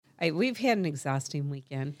We've had an exhausting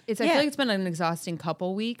weekend. I feel like it's been an exhausting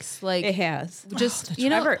couple weeks. Like it has. Just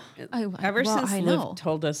ever since Liv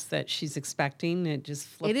told us that she's expecting, it just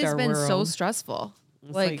flipped our world. It has been so stressful.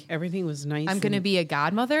 It's like everything was nice. I'm going to be a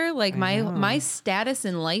godmother. Like my status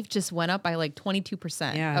in life just went up by like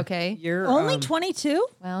 22%. Yeah. Okay. You're only 22?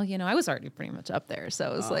 Well, I was already pretty much up there.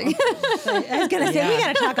 So it was like, I was going to say, we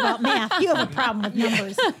got to talk about math. You have a problem with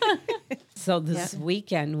numbers. So this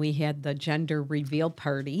weekend we had the gender reveal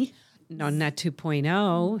party. Nona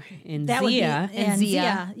 2.0 and that Zia. And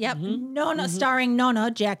Zia. Yep. Nona, starring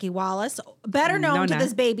Nona, Jackie Wallace. Better known to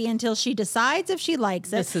this baby until she decides if she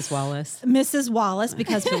likes it. Mrs. Wallace,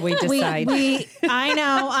 because we decide. I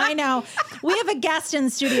know. We have a guest in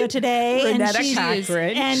the studio today. Renetta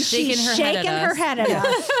Cochran. And she's shaking her head at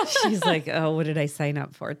us. She's like, oh, what did I sign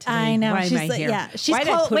up for today? I know. Why am I here? Yeah. She's Why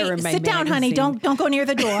did I put her in my sit down, honey. Don't go near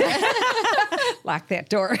the door. Lock that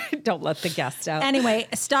door. Don't let the guest out. Anyway,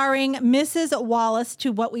 starring Mrs. Wallace,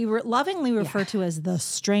 to what we lovingly refer to as the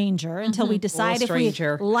stranger, until we decide if we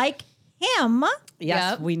like him.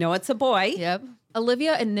 Yes, we know it's a boy. Yep.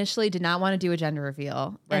 Olivia initially did not want to do a gender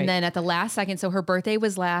reveal. Right. And then at the last second, so her birthday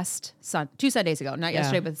was two Sundays ago, not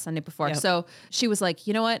yesterday, but the Sunday before. Yep. So she was like,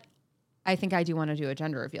 you know what? I think I do want to do a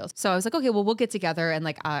gender reveal. So I was like, okay, well, we'll get together. And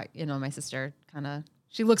like, my sister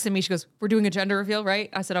she looks at me, she goes, we're doing a gender reveal, right?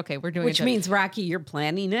 I said, okay, we're doing Which means, Rocky, you're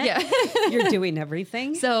planning it. Yeah. You're doing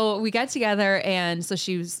everything. So we got together, and so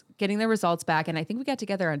she was getting the results back. And I think we got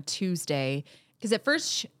together on Tuesday, because at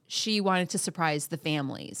first she wanted to surprise the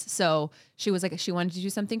families. So she was like, she wanted to do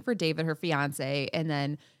something for David, her fiance, and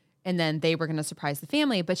then they were going to surprise the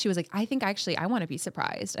family. But she was like, I think actually I want to be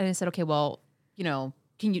surprised. And I said, okay, well,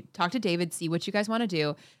 can you talk to David, see what you guys want to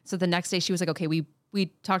do? So the next day she was like, okay, we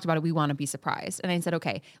talked about it. We want to be surprised. And I said,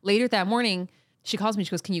 okay. Later that morning, she calls me. She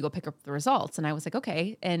goes, can you go pick up the results? And I was like,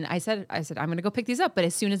 okay. And I said, I'm going to go pick these up. But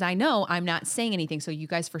as soon as I know, I'm not saying anything. So you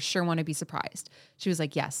guys for sure want to be surprised. She was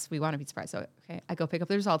like, yes, we want to be surprised. So, okay, I go pick up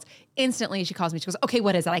the results. Instantly, she calls me. She goes, okay,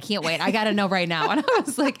 what is it? I can't wait. I got to know right now. And I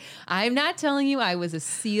was like, I'm not telling you. I was a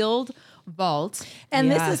sealed vault. And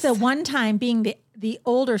this is the one time being the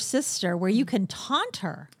older sister where you can taunt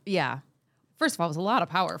her. Yeah. First of all, it was a lot of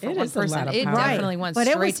power for one person. It power. definitely went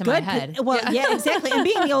straight to my head. Well, yeah, exactly. And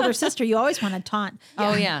being the older sister, you always want to taunt.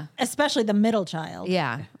 Oh, yeah. Especially the middle child.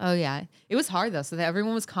 Yeah. Oh, yeah. It was hard, though. So that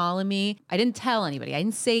everyone was calling me. I didn't tell anybody. I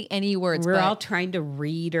didn't say any words. We're all trying to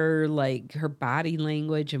read her, like her body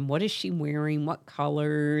language and what is she wearing? What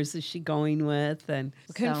colors is she going with? And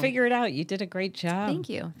we couldn't figure it out. You did a great job. Thank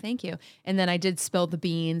you. Thank you. And then I did spill the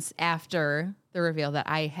beans after the reveal that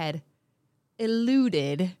I had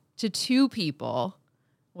alluded to two people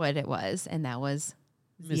what it was, and that was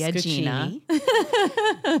Gina.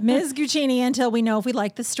 Ms. Guccini, until we know if we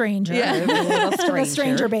like the stranger. Yeah. The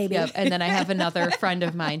stranger baby. Yep. And then I have another friend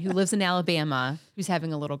of mine who lives in Alabama who's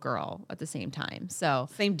having a little girl at the same time. So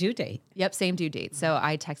same due date. Yep, same due date. So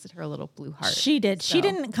I texted her a little blue heart. She did. So. She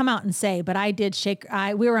didn't come out and say, but I did shake.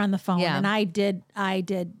 We were on the phone, and I did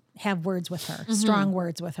have words with her, strong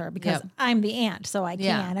words with her, because I'm the aunt, so I can.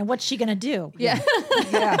 Yeah. And what's she gonna do? Yeah,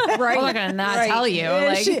 yeah, right. I'm not gonna not tell you.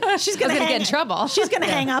 Like, she's gonna get in trouble. She's gonna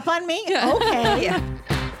hang up on me. Yeah. Okay.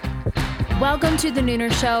 Yeah. Welcome to the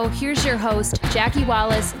Nooner Show. Here's your host, Jackie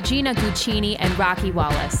Wallace, Gina Guccini, and Rocky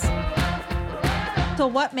Wallace. So,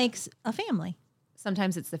 what makes a family?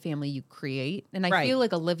 Sometimes it's the family you create. And I feel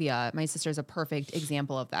like Olivia, my sister, is a perfect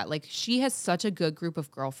example of that. Like, she has such a good group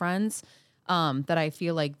of girlfriends. That I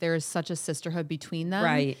feel like there's such a sisterhood between them.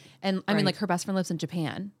 Right. And I mean, like, her best friend lives in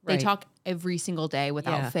Japan. They talk every single day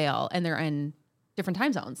without fail, and they're in different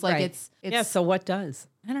time zones. Like it's yeah. So what does?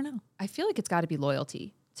 I don't know. I feel like it's got to be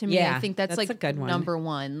loyalty. To me, I think that's like a good one. Number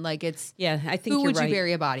one. Like it's I think who you're would you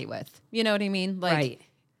bury a body with? You know what I mean? Like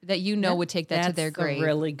that would take that to their grave. That's a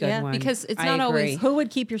really good one. Because it's not always who would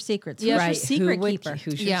keep your secrets. Who's your secret keeper?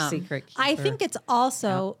 Who's your secret keeper? I think it's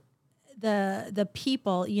also the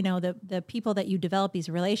people, the people that you develop these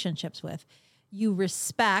relationships with, you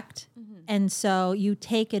respect, and so you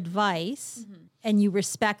take advice and you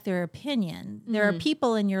respect their opinion. There are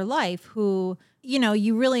people in your life who,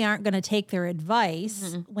 you really aren't going to take their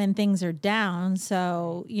advice when things are down.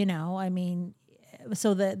 So,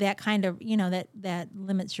 so that kind of, that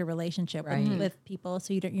limits your relationship with people.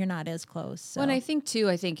 So you're not as close. So. Well, and I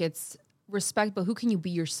think it's respect, but who can you be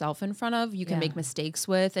yourself in front of? You can make mistakes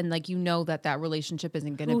with, and like that relationship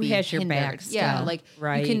isn't going to be has your hindered. back. Yeah, like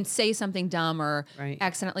you can say something dumb or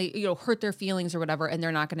accidentally hurt their feelings or whatever, and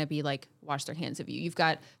they're not going to be like wash their hands of you.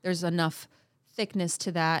 There's enough thickness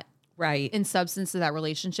to that, in substance to that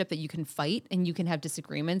relationship that you can fight and you can have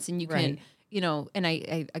disagreements and you can, and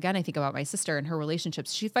I think about my sister and her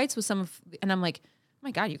relationships. She fights with and I'm like,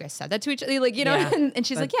 my God, you guys said that to each other. Like, you know, Yeah. and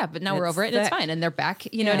she's like, yeah, but now we're over it and it's fine. And they're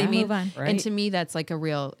back. You know what I mean? Move on. And to me, that's like a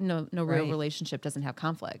real, no real relationship doesn't have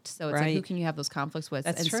conflict. So it's like, who can you have those conflicts with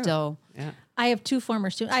and still. Yeah. I have two former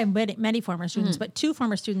students. I have many former students, but two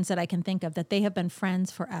former students that I can think of that they have been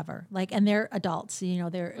friends forever. Like, and they're adults. You know,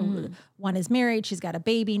 they're one is married, she's got a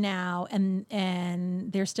baby now,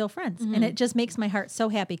 and they're still friends. And it just makes my heart so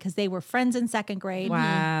happy because they were friends in second grade.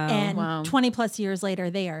 Wow. And 20 plus years later,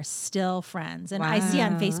 they are still friends. And I see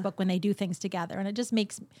on Facebook when they do things together, and it just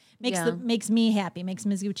makes me happy, makes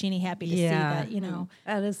Ms. Guccini happy to see that, you know,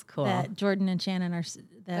 that is cool. that Jordan and Shannon are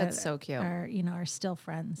That's so cute. are still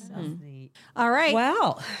friends. So. Neat. All right.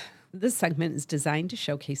 Well, this segment is designed to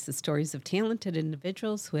showcase the stories of talented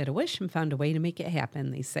individuals who had a wish and found a way to make it happen.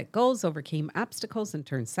 They set goals, overcame obstacles, and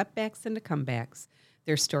turned setbacks into comebacks.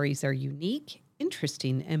 Their stories are unique,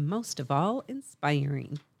 interesting, and most of all,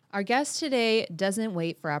 inspiring. Our guest today doesn't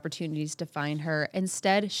wait for opportunities to find her.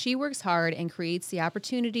 Instead, she works hard and creates the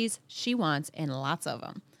opportunities she wants, and lots of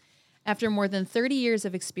them. After more than 30 years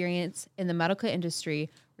of experience in the medical industry,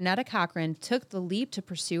 Renetta Cochran took the leap to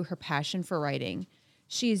pursue her passion for writing.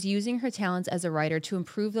 She is using her talents as a writer to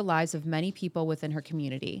improve the lives of many people within her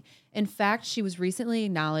community. In fact, she was recently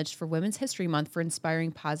acknowledged for Women's History Month for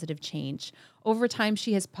inspiring positive change. Over time,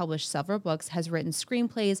 she has published several books, has written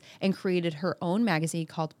screenplays, and created her own magazine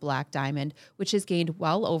called Black Diamond, which has gained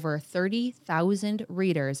well over 30,000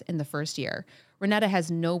 readers in the first year. Renetta has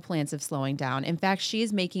no plans of slowing down. In fact, she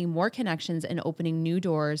is making more connections and opening new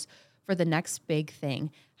doors for the next big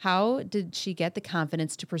thing. How did she get the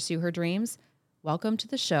confidence to pursue her dreams? Welcome to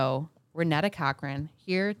the show, Renetta Cochran,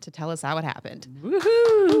 here to tell us how it happened.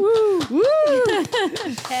 Woohoo! Woo!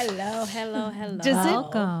 Hello.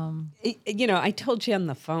 Welcome. You know, I told you on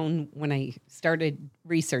the phone when I started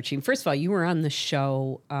researching. First of all, you were on the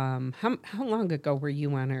show. How long ago were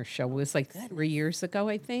you on our show? It was like 3 years ago,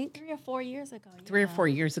 I think. 3 or 4 years ago. 3 or 4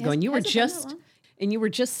 years ago, and you were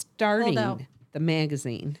just starting the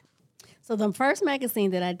magazine. So the first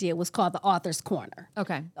magazine that I did was called The Author's Corner.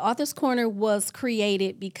 Okay. The Author's Corner was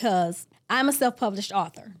created because I'm a self-published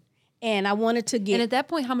author, and I wanted to get. And at that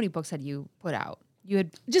point, how many books had you put out? You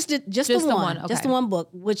had just the one. Okay. Just the one book,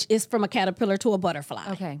 which is From a Caterpillar to a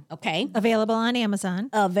Butterfly. Okay. Available on Amazon.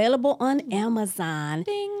 Available on Amazon.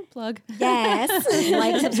 Ding plug. Yes.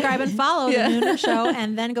 Like, subscribe, and follow the Nooner Show,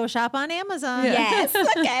 and then go shop on Amazon. Yes.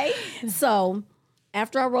 Okay. So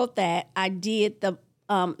after I wrote that, I did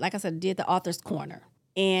like I said, did the Author's Corner.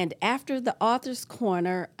 And after the Author's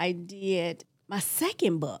Corner, I did my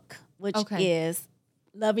second book, which is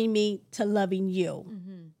Loving Me to Loving You.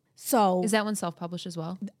 Mm-hmm. So is that one self-published as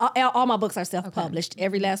well? All my books are self-published.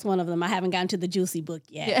 Every last one of them. I haven't gotten to the juicy book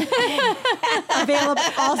yet. Yeah. Available.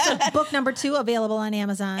 Also, book number 2 available on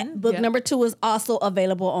Amazon. Book number 2 is also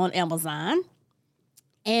available on Amazon.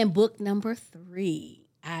 And book number 3,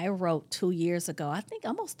 I wrote 2 years ago. I think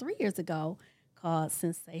almost 3 years ago. Called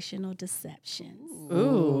Sensational Deceptions.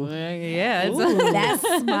 Ooh, yeah.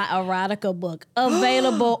 That's my erotica book.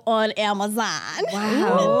 Available on Amazon.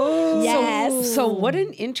 Wow. Yes. So what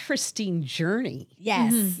an interesting journey.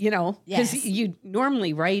 Yes. You know, because Yes. you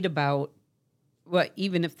normally write about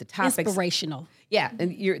even if the topic's Inspirational. Yeah, and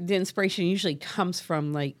the inspiration usually comes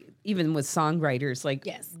from, like, even with songwriters, like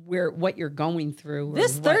what you're going through.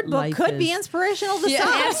 This third book could be inspirational to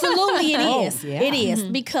some. Absolutely, it is. Yeah. It is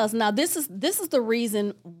because now this is the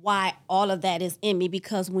reason why all of that is in me,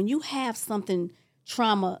 because when you have something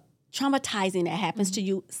traumatizing that happens to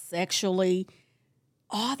you sexually,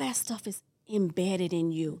 all that stuff is embedded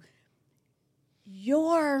in you.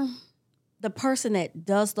 The person that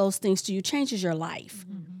does those things to you changes your life,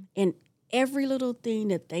 and every little thing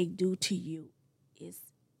that they do to you is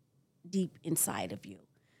deep inside of you.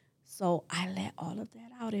 So I let all of that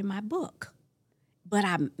out in my book. But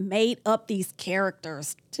I made up these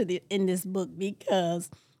characters in this book because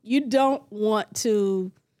you don't want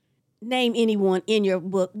to name anyone in your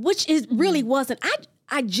book, which is really wasn't.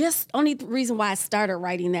 I just, only reason why I started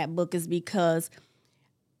writing that book is because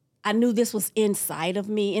I knew this was inside of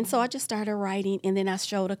me. And so I just started writing, and then I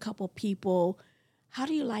showed a couple people, how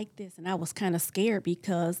do you like this? And I was kind of scared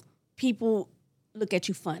because people look at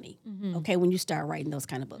you funny, okay, when you start writing those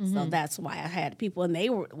kind of books. So that's why I had people, and they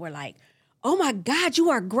were like, oh my God, you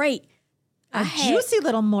are great. Juicy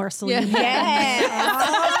little morsel. Yeah.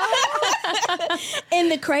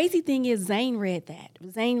 And the crazy thing is, Zane read that.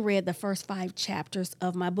 Zane read the first 5 chapters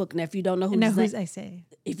of my book. Now, if you don't know who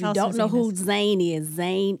if you don't know who Zane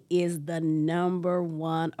is the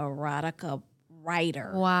 #1 erotica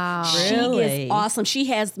writer. Wow. She Really? is awesome. She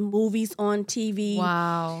has movies on TV.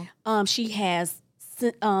 Wow. She has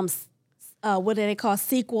what do they call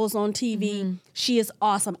sequels on TV. She is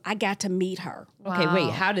awesome. I got to meet her. Okay,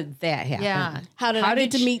 wait. How did that happen? Yeah. How did I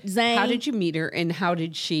get to meet Zane? How did you meet her, and how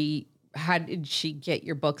did she get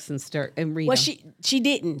your books and start and read Well, them? she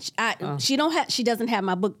didn't. She doesn't have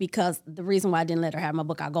my book because the reason why I didn't let her have my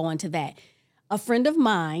book, I'll go into that. A friend of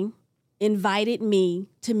mine invited me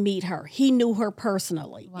to meet her. He knew her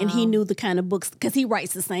personally, and he knew the kind of books, because he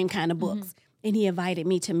writes the same kind of books. And he invited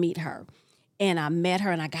me to meet her. And I met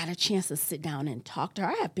her, and I got a chance to sit down and talk to her.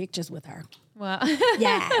 I have pictures with her. Wow.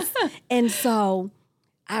 Yes. And so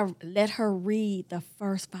I let her read the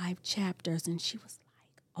first 5 chapters, and she was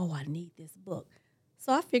like, oh, I need this book.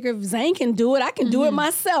 So I figured if Zane can do it, I can do it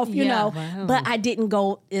myself, you know. Wow. But I didn't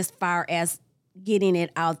go as far as getting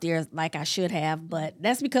it out there like I should have. But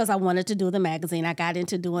that's because I wanted to do the magazine. I got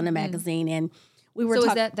into doing the magazine, and we were So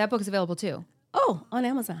talking. is that book's available too? Oh, on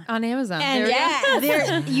Amazon. On Amazon. And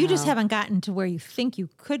There we go. you just haven't gotten to where you think you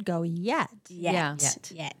could go yet.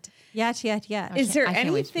 Yet. Yet. Is there I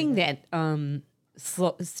can't wait to anything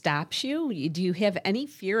that stops you? Do you have any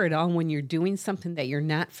fear at all when you're doing something that you're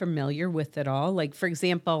not familiar with at all? Like, for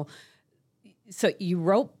example, so you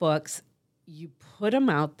wrote books, you put them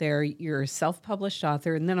out there, you're a self-published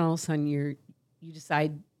author, and then all of a sudden you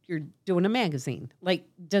decide you're doing a magazine. Like,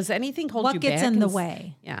 does anything hold you What back? gets in the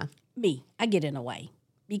way? Yeah. Me, I get in the way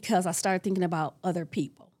because I start thinking about other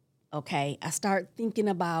people. Okay, I start thinking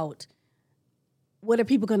about what are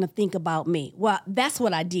people going to think about me. Well, that's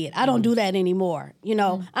what I did. I don't do that anymore. You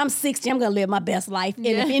know, I'm 60. I'm going to live my best life, and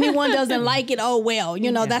if anyone doesn't like it, oh well. You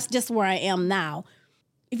know, that's just where I am now.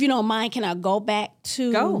 If you don't mind, can I go back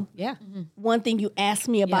to Yeah. one thing you asked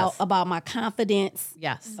me about Yes. my confidence?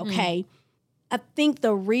 Yes. Okay. I think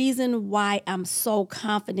the reason why I'm so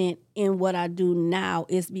confident in what I do now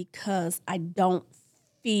is because I don't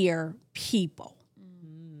fear people.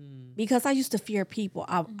 Because I used to fear people.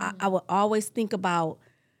 I would always think about,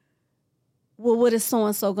 well, what is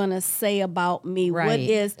so-and-so going to say about me? Right. What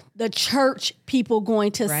is the church people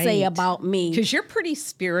going to say Right. about me? Because you're pretty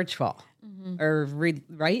spiritual. Or,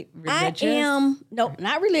 right? Religious? I am, no,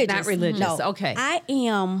 not religious. Not religious, No. okay. I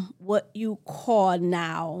am what you call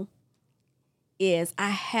now is I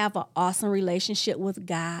have an awesome relationship with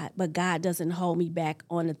God, but God doesn't hold me back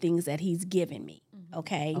on the things that he's given me,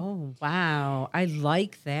 okay? Oh, wow. I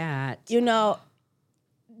like that. You know,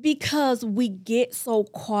 because we get so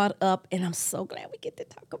caught up, and I'm so glad we get to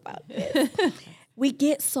talk about this. We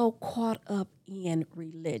get so caught up in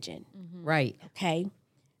religion, Right. okay?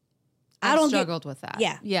 I've struggled with that.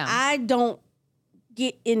 Yeah. I don't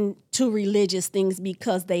get into religious things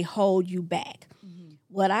because they hold you back.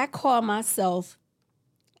 What I call myself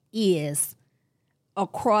is a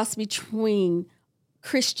cross between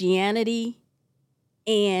Christianity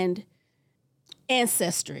and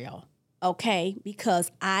ancestral, okay?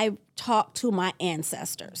 Because I talk to my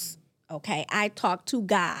ancestors, okay? I talk to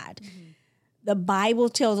God. The Bible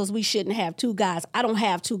tells us we shouldn't have 2 gods. I don't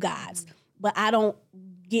have 2 gods, but I don't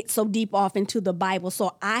get so deep off into the Bible.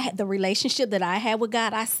 So the relationship that I have with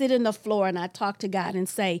God, I sit on the floor and I talk to God and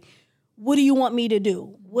say, what do you want me to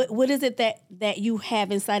do? What is it that you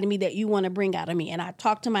have inside of me that you want to bring out of me? And I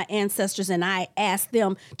talk to my ancestors and I ask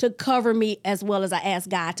them to cover me as well as I ask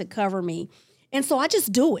God to cover me. And so I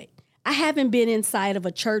just do it. I haven't been inside of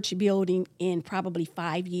a church building in probably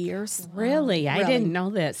 5 years. Really? I Really. didn't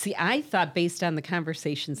know that. See, I thought based on the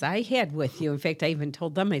conversations I had with you, in fact, I even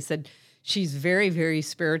told them, I said, she's very, very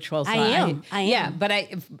spiritual. So I am. Yeah, but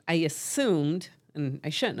I assumed, and I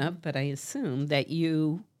shouldn't have, but I assumed that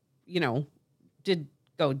you did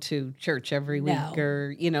go to church every week No.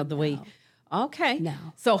 or, the way. Okay. No.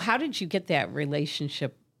 So how did you get that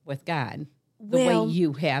relationship with God the Well, way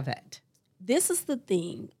you have it? This is the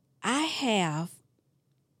thing. I have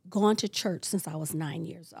gone to church since I was 9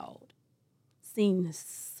 years old, seen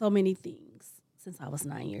so many things since I was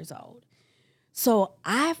 9 years old. So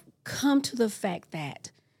I've come to the fact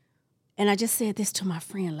that, and I just said this to my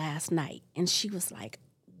friend last night, and she was like,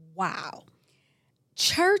 wow,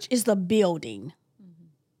 church is the building.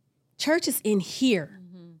 Church is in here.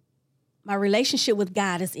 My relationship with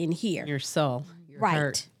God is in here. Your soul, your Right.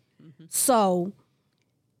 heart. So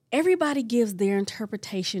everybody gives their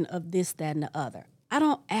interpretation of this, that, and the other. I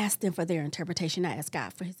don't ask them for their interpretation. I ask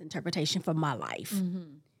God for his interpretation for my life.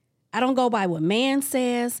 I don't go by what man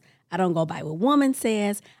says. I don't go by what woman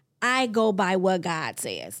says. I go by what God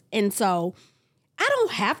says. And so I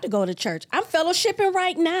don't have to go to church. I'm fellowshipping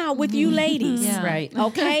right now with you ladies. Yeah. Right.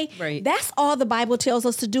 Okay? Right. That's all the Bible tells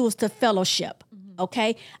us to do is to fellowship.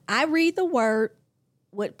 Okay? I read the word,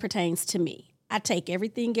 what pertains to me. I take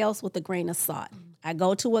everything else with a grain of salt. I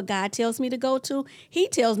go to what God tells me to go to. He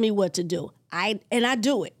tells me what to do. I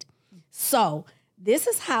do it. So this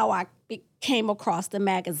is how I came across the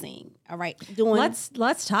magazine. All right. Let's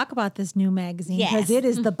talk about this new magazine because Yes. it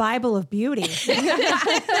is the Bible of beauty.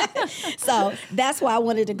 So that's why I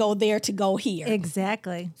wanted to go there to go here.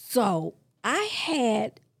 Exactly. So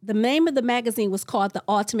the name of the magazine was called the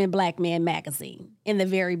Ultimate Black Man Magazine in the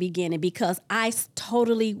very beginning because I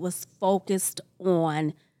totally was focused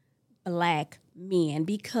on Black men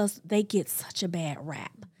because they get such a bad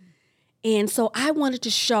rap. And so I wanted to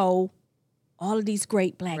show all of these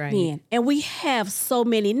great Black men. And we have so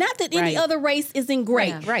many. Not that any other race isn't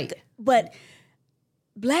great. Right. But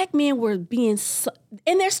Black men were being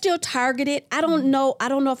and they're still targeted. I don't know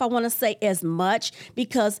if I want to say as much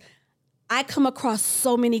because I come across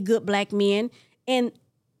so many good Black men, and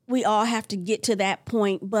we all have to get to that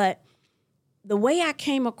point. But the way I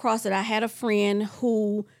came across it, I had a friend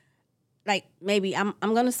who, like, maybe I'm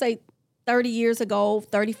going to say 30 years ago,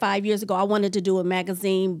 35 years ago, I wanted to do a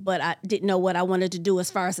magazine, but I didn't know what I wanted to do as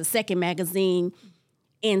far as a second magazine.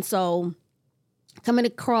 And so coming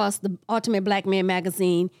across the Ultimate Black Man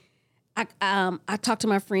Magazine, I talked to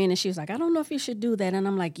my friend and she was like, I don't know if you should do that. And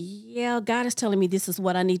I'm like, yeah, God is telling me this is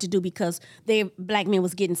what I need to do because Black men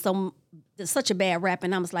was getting such a bad rap.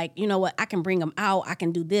 And I was like, you know what? I can bring them out. I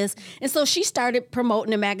can do this. And so she started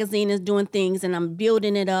promoting the magazine and doing things, and I'm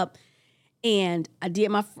building it up. And I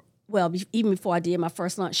did even before I did my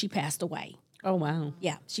first launch, she passed away. Oh, wow.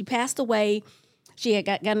 Yeah, she passed away. She had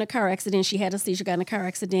got in a car accident. She had a seizure, got in a car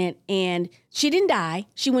accident, and she didn't die.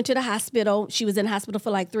 She went to the hospital. She was in the hospital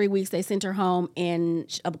for like 3 weeks. They sent her home, and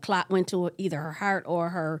a clot went to either her heart or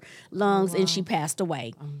her lungs, and she passed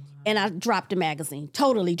away. And I dropped the magazine,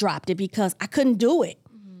 totally dropped it because I couldn't do it.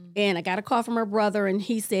 And I got a call from her brother, and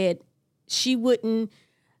he said she wouldn't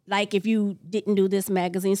like if you didn't do this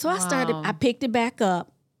magazine. So I picked it back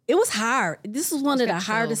up. It was hard. This was one of the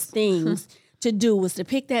hardest things to do, was to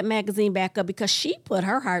pick that magazine back up because she put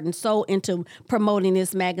her heart and soul into promoting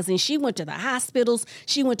this magazine. She went to the hospitals.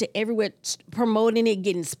 She went to everywhere promoting it,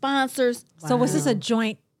 getting sponsors. Wow. So was this a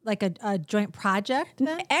joint, like a joint project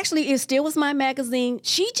then? Actually, it still was my magazine.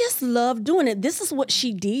 She just loved doing it. This is what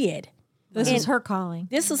she did. This is her calling.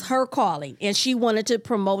 This is her calling. And she wanted to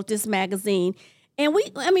promote this magazine. And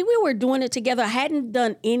we were doing it together. I hadn't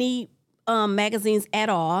done any magazines at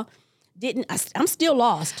all. I'm still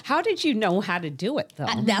lost. How did you know how to do it, though?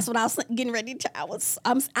 That's what I was getting ready to. I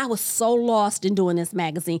was so lost in doing this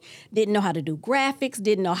magazine. Didn't know how to do graphics.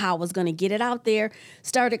 Didn't know how I was going to get it out there.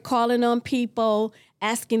 Started calling on people,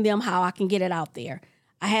 asking them how I can get it out there.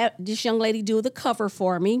 I had this young lady do the cover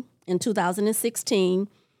for me in 2016,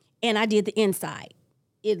 and I did the inside.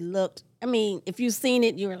 It looked, if you've seen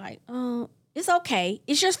it, you were like, oh, it's okay.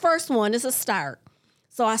 It's your first one. It's a start.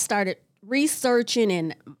 So I started researching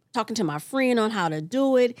and talking to my friend on how to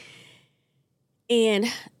do it. And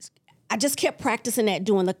I just kept practicing that,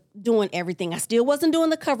 doing everything. I still wasn't doing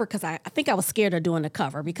the cover because I think I was scared of doing the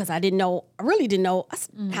cover because I really didn't know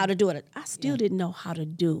how to do it. I still didn't know how to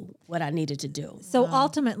do what I needed to do. So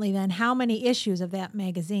ultimately then, how many issues of that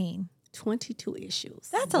magazine? 22 issues.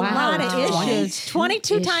 That's a lot of issues.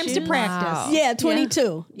 22 times to practice. Wow. Yeah,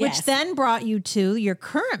 22. Which Yes. then brought you to your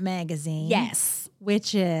current magazine. Yes.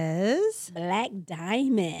 Which is? Black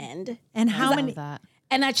Diamond. And how many? That.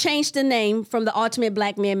 And I changed the name from the Ultimate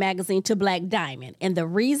Black Man Magazine to Black Diamond. And the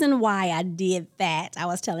reason why I did that, I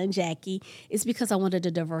was telling Jackie, is because I wanted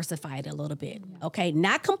to diversify it a little bit. Okay,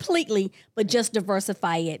 not completely, but just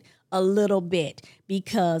diversify it a little bit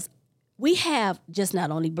because we have just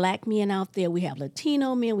not only Black men out there, we have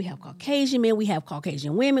Latino men, we have Caucasian men, we have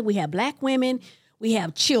Caucasian women, we have Black women, we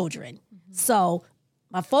have children. So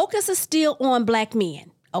my focus is still on Black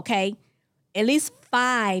men, okay? At least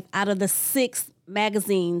 5 out of the 6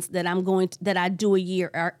 magazines that I do a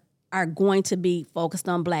year are going to be focused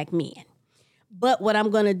on Black men. But what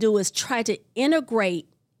I'm going to do is try to integrate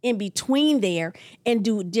in between there and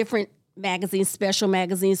do different magazines, special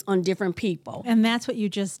magazines on different people. And that's what you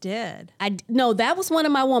just did. No, that was one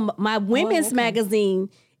of my women's magazine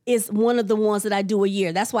is one of the ones that I do a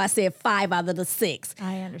year. That's why I said 5 out of the 6.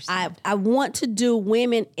 I understand. I want to do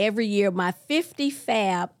women every year. My 50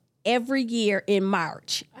 Fab every year in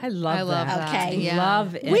March. I love that. Okay. Yeah.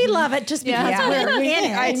 Love it. We love it just because we're in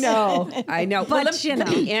it. I know. But, let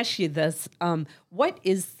me ask you this. What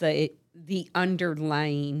is the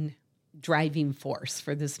underlying driving force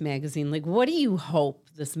for this magazine? Like, what do you hope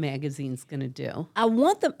this magazine's going to do?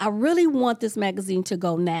 I really want this magazine to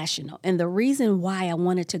go national. And the reason why I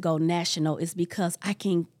want it to go national is because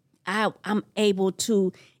I'm able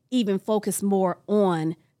to even focus more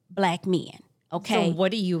on Black men. Okay. So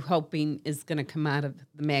what are you hoping is going to come out of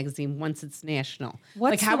the magazine once it's national?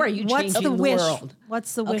 What's how the- are you what's changing the wish? world?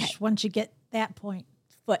 What's the wish once you get that point?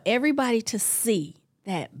 For everybody to see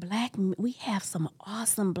that we have some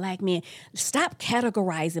awesome black men. Stop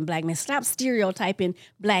categorizing black men. Stop stereotyping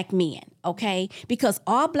black men, okay? Because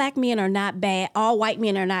all black men are not bad. All white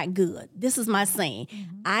men are not good. This is my saying.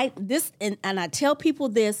 And I tell people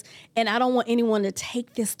this, and I don't want anyone to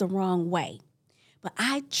take this the wrong way. But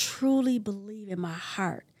I truly believe in my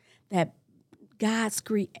heart that God's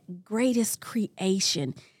greatest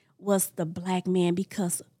creation was the black man,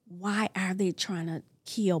 because why are they trying to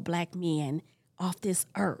kill black men off this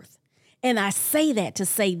earth? And I say that to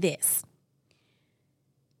say this.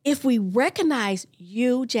 If we recognize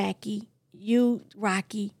you, Jackie, you,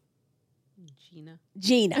 Rocky,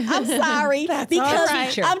 Gina, I'm sorry, because all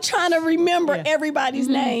right. I'm trying to remember everybody's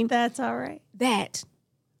name. That's all right. That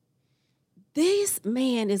this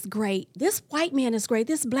man is great. This white man is great.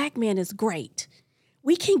 This black man is great.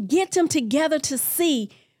 We can get them together to see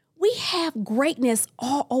we have greatness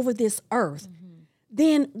all over this earth.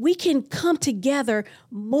 Then we can come together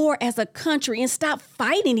more as a country and stop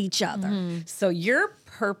fighting each other. So your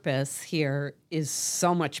purpose here is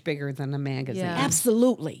so much bigger than a magazine. Yeah.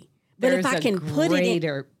 Absolutely. But There's if I can put it in,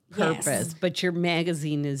 greater purpose, Yes. but your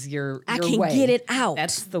magazine is your I can way. get it out.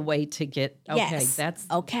 That's the way to get. Okay, yes,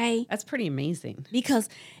 that's pretty amazing. Because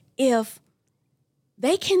if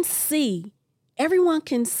they can see, everyone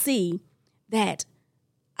can see that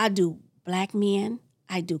I do black men,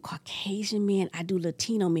 I do Caucasian men, I do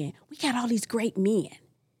Latino men. We got all these great men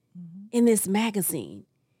in this magazine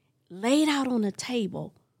laid out on the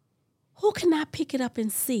table. Who can I pick it up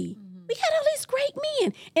and see? We got all these great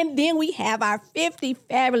men. And then we have our 50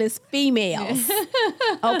 fabulous females.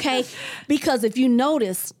 Okay? Because if you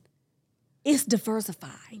notice, it's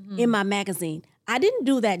diversified in my magazine. I didn't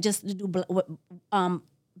do that just to do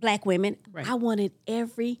black women. Right. I wanted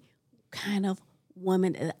every kind of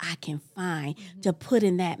woman that I can find to put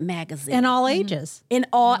in that magazine. In all ages. In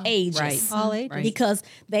all ages. Right. All ages. Right. Because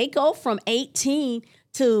they go from 18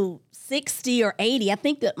 to 60 or 80. I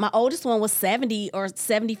think that my oldest one was 70 or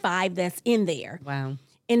 75 that's in there. Wow.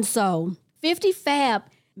 And so 50 Fab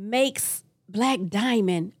makes Black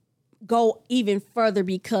Diamond go even further,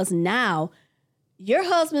 because now your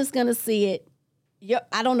husband's going to see it.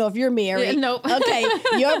 I don't know if you're married. Yeah, nope. Okay.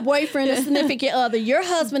 Your boyfriend or significant other, your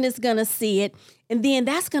husband is going to see it. And then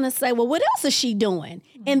that's going to say, well, what else is she doing?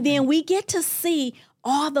 And then we get to see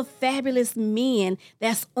all the fabulous men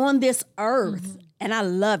that's on this earth. And I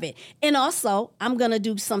love it. And also, I'm going to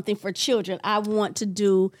do something for children. I want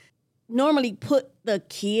to normally put the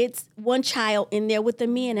kids, one child in there with the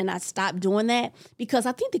men, and I stopped doing that because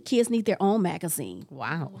I think the kids need their own magazine.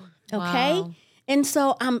 Wow. Okay? Wow. And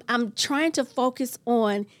so I'm trying to focus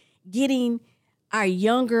on getting our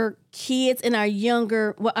younger kids and our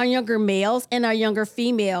younger males and our younger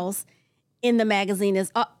females in the magazine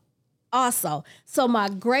is also. So my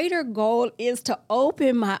greater goal is to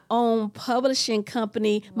open my own publishing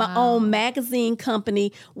company, my own magazine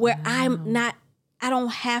company, where I don't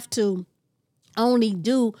have to only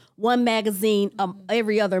do one magazine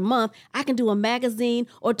every other month. I can do a magazine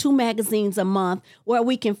or 2 magazines a month where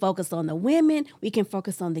we can focus on the women, we can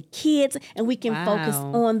focus on the kids, and we can focus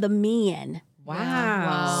on the men.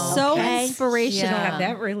 Wow. So Okay. inspirational. Yeah,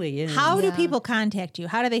 that really is. How do people contact you?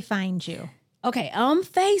 How do they find you? Okay, on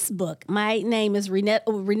Facebook, my name is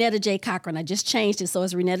Renetta J. Cochran. I just changed it, so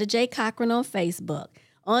it's Renetta J. Cochran on Facebook.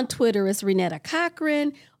 On Twitter, it's Renetta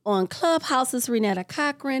Cochran. On Clubhouse, it's Renetta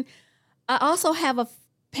Cochran. I also have a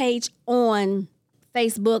page on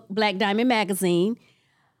Facebook, Black Diamond Magazine.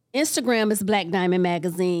 Instagram is Black Diamond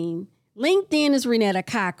Magazine. LinkedIn is Renetta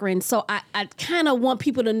Cochran. So I kind of want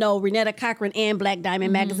people to know Renetta Cochran and Black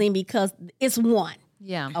Diamond Magazine because it's one.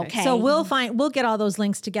 Yeah. Okay. So we'll get all those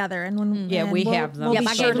links together, and when we have them. We'll Yep, be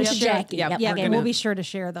I sure gave them to to share. Jackie. Yep, Yep, Yeah, I gave and we'll them. be sure to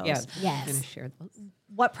share those. Yeah. Yes. I'm gonna share those.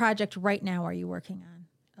 What project right now are you working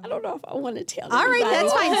on? I don't know if I want to tell All right, anybody.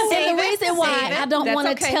 that's fine. And Save the it. reason why Save it. I don't That's want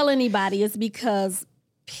to okay. tell anybody is because,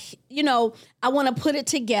 I want to put it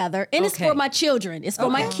together. And it's Okay. for my children. It's for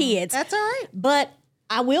my kids. That's all right. But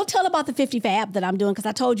I will tell about the 50 Fab that I'm doing because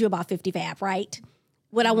I told you about 50 Fab, right?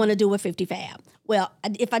 What I want to do with 50 Fab. Well,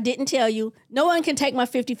 if I didn't tell you, no one can take my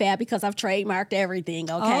 50 Fab because I've trademarked everything,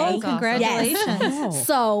 okay? Oh, congratulations. Yes.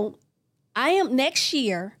 So I am next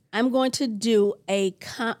year, I'm going to do a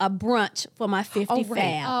brunch for my 50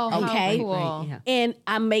 fam. Oh, okay. how cool. Right, yeah. And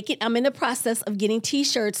I'm in the process of getting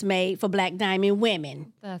T-shirts made for Black Diamond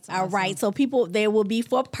women. That's all awesome. right. So they will be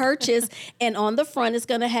for purchase, and on the front it's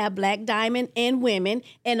going to have Black Diamond and women,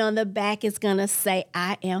 and on the back it's going to say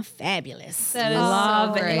 "I am fabulous." That is Love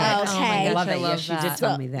so it. great. Okay. Oh my gosh, Love I it. love Yes, you did that.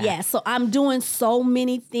 tell me that. Yeah, so I'm doing so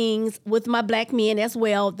many things with my Black men as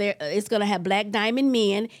well. It's going to have Black Diamond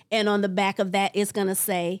men, and on the back of that it's going to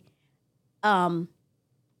say,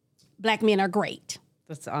 "Black men are great."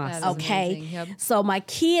 That's awesome. That is Okay. amazing. Yep. So my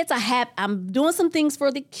kids, I'm doing some things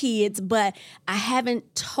for the kids, but I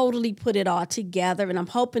haven't totally put it all together, and I'm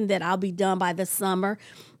hoping that I'll be done by the summer.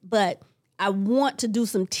 But I want to do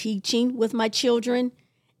some teaching with my children,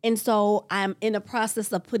 and so I'm in the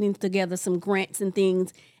process of putting together some grants and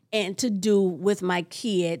things and to do with my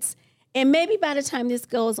kids. And maybe by the time this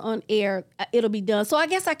goes on air, it'll be done. So I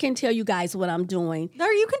guess I can tell you guys what I'm doing.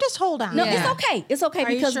 Or you can just hold on. No, Yeah. it's okay. It's okay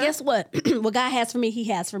Are you because sure? guess what? What God has for me, He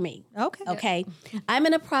has for me. Okay. Okay. I'm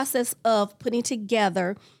in a process of putting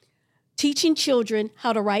together teaching children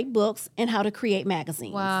how to write books and how to create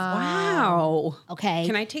magazines. Wow. Okay.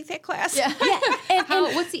 Can I take that class? Yeah. And,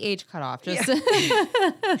 What's the age cutoff? Just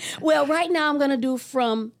well, right now I'm going to do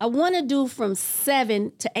I want to do from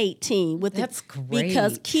 7 to 18 with That's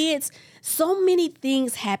because great. kids, so many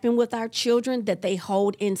things happen with our children that they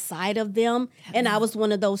hold inside of them. And I was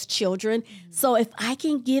one of those children. So if I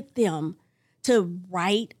can get them to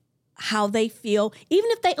write how they feel, even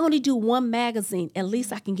if they only do one magazine, at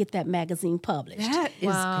least I can get that magazine published. That is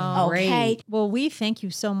Wow. great. Okay. Well, we thank you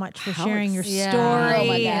so much for How sharing your Yeah. story. Oh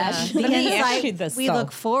my gosh. The Let me ask insight. you this, we though.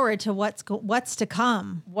 look forward to what's to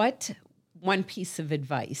come. What one piece of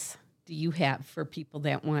advice do you have for people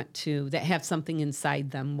that that have something inside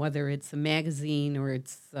them, whether it's a magazine or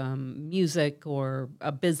it's music or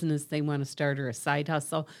a business they want to start or a side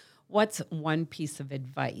hustle? What's one piece of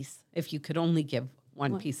advice, if you could only give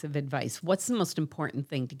one piece of advice? What's the most important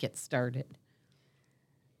thing to get started?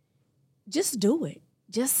 Just do it.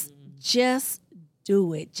 Just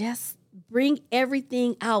do it. Just bring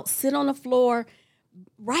everything out. Sit on the floor,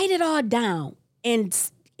 write it all down, and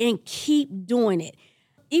keep doing it.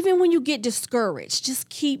 Even when you get discouraged, just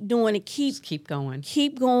keep doing it. Just keep going.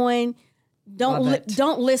 Keep going. Love it.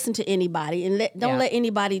 Don't listen to anybody, and don't Yeah. let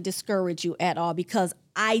anybody discourage you at all, because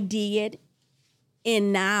I did,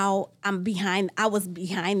 and now I was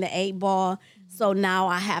behind the 8 ball. So now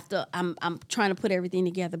I have to. I'm trying to put everything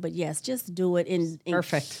together. But yes, just do it and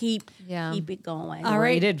Perfect. keep Yeah. it going. All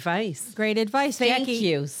right. Great advice. Great advice, Thank Jackie.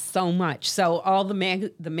 you so much. So all the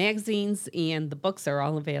magazines and the books are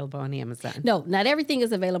all available on Amazon. No, not everything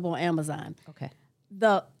is available on Amazon. Okay.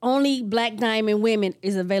 The only Black Diamond Women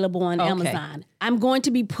is available on Okay. Amazon. I'm going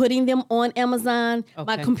to be putting them on Amazon.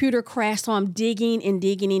 My Okay. computer crashed, so I'm digging and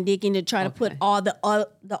digging and digging to try to put all the older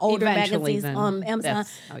Eventually magazines then, on Amazon.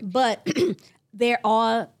 that's how you- But they're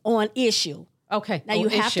all on issue. Okay. Now you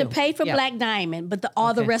have to pay for Black Diamond, but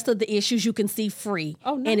all the Okay. rest of the issues you can see free.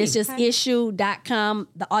 Oh, And it's nice. just issue.com,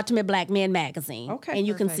 the Ultimate Black Men magazine. Okay. And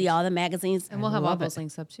you can see all the magazines. and we'll have all love those it.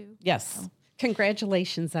 links up too. Yes.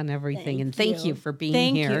 Congratulations on everything. And thank you for being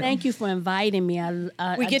Thank you. here. Thank you for inviting me.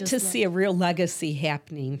 We get to see a real legacy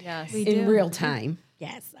happening Yes. in real time.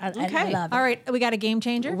 Yes, I Okay. love it. All right, we got a game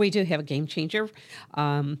changer. We do have a game changer.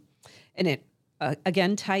 And it,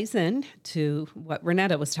 again, ties in to what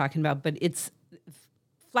Renetta was talking about, but it's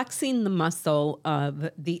flexing the muscle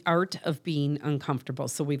of the art of being uncomfortable.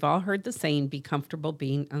 So we've all heard the saying, be comfortable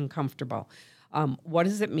being uncomfortable. What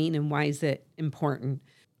does it mean and why is it important?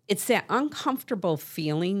 It's that uncomfortable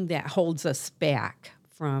feeling that holds us back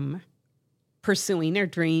from pursuing our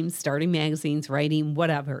dreams, starting magazines, writing,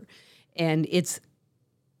 whatever. And it's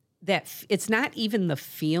not even the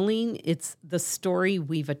feeling, it's the story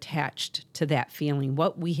we've attached to that feeling.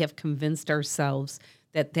 What we have convinced ourselves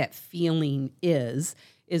that feeling is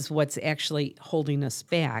what's actually holding us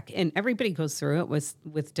back. And everybody goes through it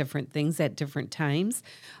with different things at different times.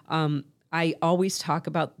 I always talk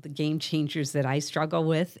about the game changers that I struggle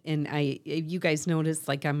with. And you guys notice,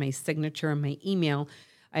 like on my signature on my email,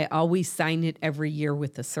 I always sign it every year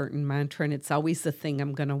with a certain mantra. And it's always the thing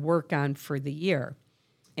I'm going to work on for the year.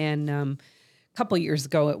 And a couple of years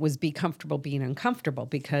ago, it was be comfortable being uncomfortable,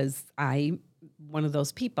 because I'm one of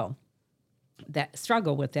those people that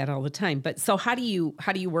struggle with that all the time. But so how do you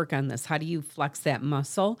work on this? How do you flex that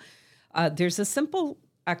muscle? There's a simple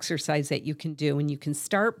exercise that you can do, and you can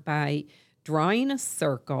start by drawing a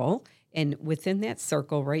circle, and within that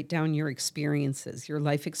circle, write down your experiences, your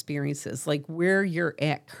life experiences, like where you're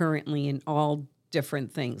at currently in all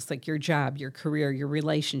different things, like your job, your career, your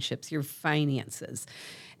relationships, your finances.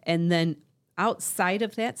 And then outside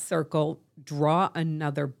of that circle, draw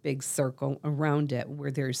another big circle around it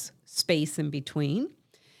where there's space in between.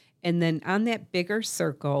 And then on that bigger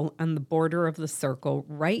circle, on the border of the circle,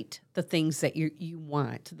 write the things that you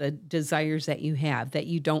want, the desires that you have, that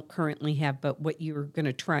you don't currently have, but what you're going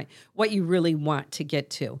to try, what you really want to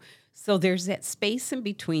get to. So there's that space in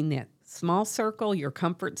between that small circle, your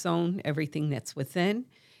comfort zone, everything that's within,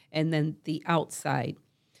 and then the outside,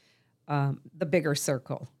 the bigger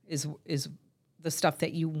circle is the stuff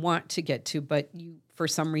that you want to get to, but you, for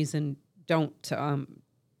some reason, don't,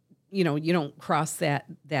 you don't cross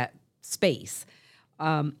that space.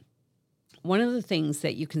 One of the things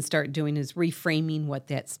that you can start doing is reframing what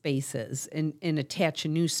that space is and attach a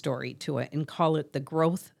new story to it and call it the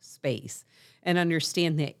growth space. And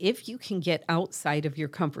understand that if you can get outside of your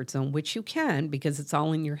comfort zone, which you can because it's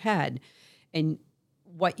all in your head, and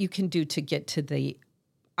what you can do to get to the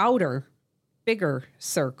outer, bigger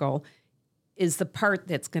circle is the part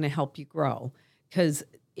that's going to help you grow. Because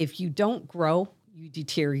if you don't grow, you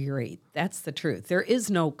deteriorate. That's the truth. There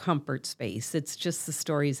is no comfort space. It's just the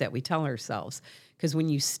stories that we tell ourselves. Because when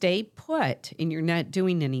you stay put and you're not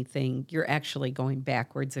doing anything, you're actually going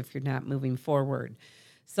backwards if you're not moving forward.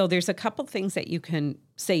 So there's a couple things that you can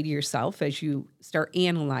say to yourself as you start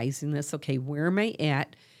analyzing this. Okay, where am I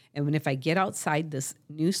at? And when if I get outside this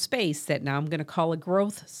new space that now I'm going to call a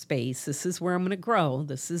growth space, this is where I'm going to grow.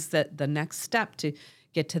 This is the next step to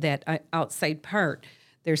get to that outside part.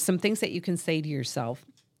 There's some things that you can say to yourself,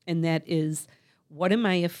 and that is, what am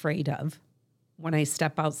I afraid of when I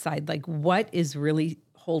step outside? Like, what is really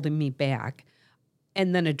holding me back?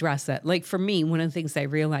 And then address it. Like for me, one of the things I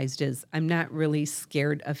realized is I'm not really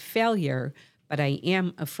scared of failure, but I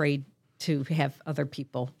am afraid to have other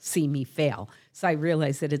people see me fail. So I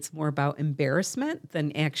realized that it's more about embarrassment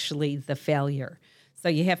than actually the failure. So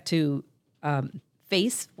you have to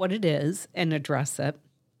face what it is and address it.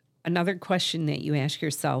 Another question that you ask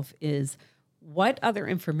yourself is, what other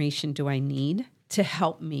information do I need to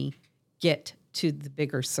help me get to the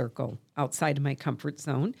bigger circle outside of my comfort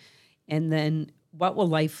zone? And then what will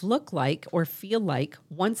life look like or feel like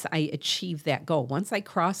once I achieve that goal? Once I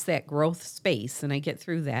cross that growth space and I get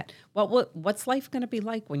through that, what's life going to be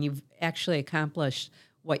like when you've actually accomplished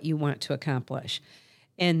what you want to accomplish?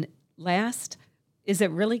 And last, is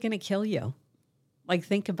it really going to kill you? Like,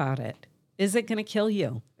 think about it. Is it going to kill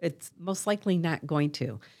you? It's most likely not going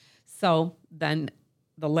to. So then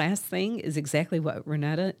the last thing is exactly what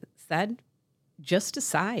Renetta said. Just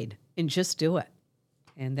decide and just do it.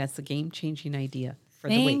 And that's a game-changing idea for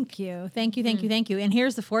the week. Thank you. And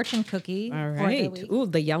here's the fortune cookie. All for the right. week. Ooh,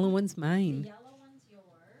 the yellow one's mine.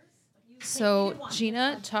 So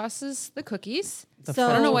Gina tosses the cookies. So-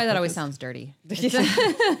 I don't know why that always sounds dirty.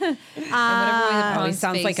 Always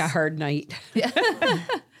sounds like a hard night.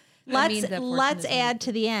 Let's add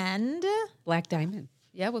to the end Black Diamond.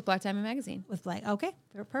 Yeah, with Black Diamond Magazine. with like, okay,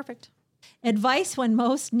 they're perfect. Advice when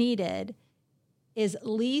most needed is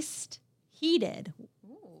least heeded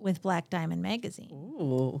with Black Diamond Magazine.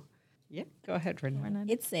 Ooh. Yeah, go ahead, Renetta.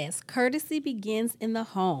 It says, courtesy begins in the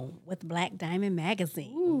home with Black Diamond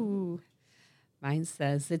Magazine. Ooh. Mine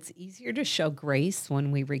says, it's easier to show grace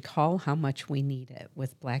when we recall how much we need it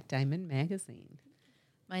with Black Diamond Magazine.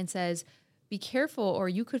 Mine says, be careful or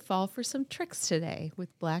you could fall for some tricks today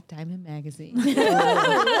with Black Diamond Magazine.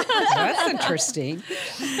 That's interesting.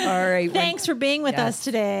 All right. Thanks for being with us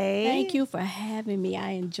today. Thank you for having me.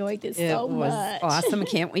 I enjoyed this It so was much. awesome. I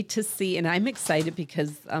can't wait to see. And I'm excited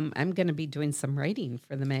because I'm going to be doing some writing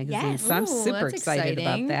for the magazine. Yes. So I'm Ooh, super that's excited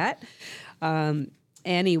exciting. about that.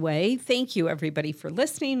 Anyway, thank you, everybody, for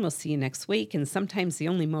listening. We'll see you next week. And sometimes the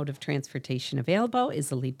only mode of transportation available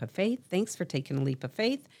is a leap of faith. Thanks for taking a leap of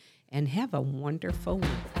faith, and have a wonderful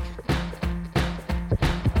week.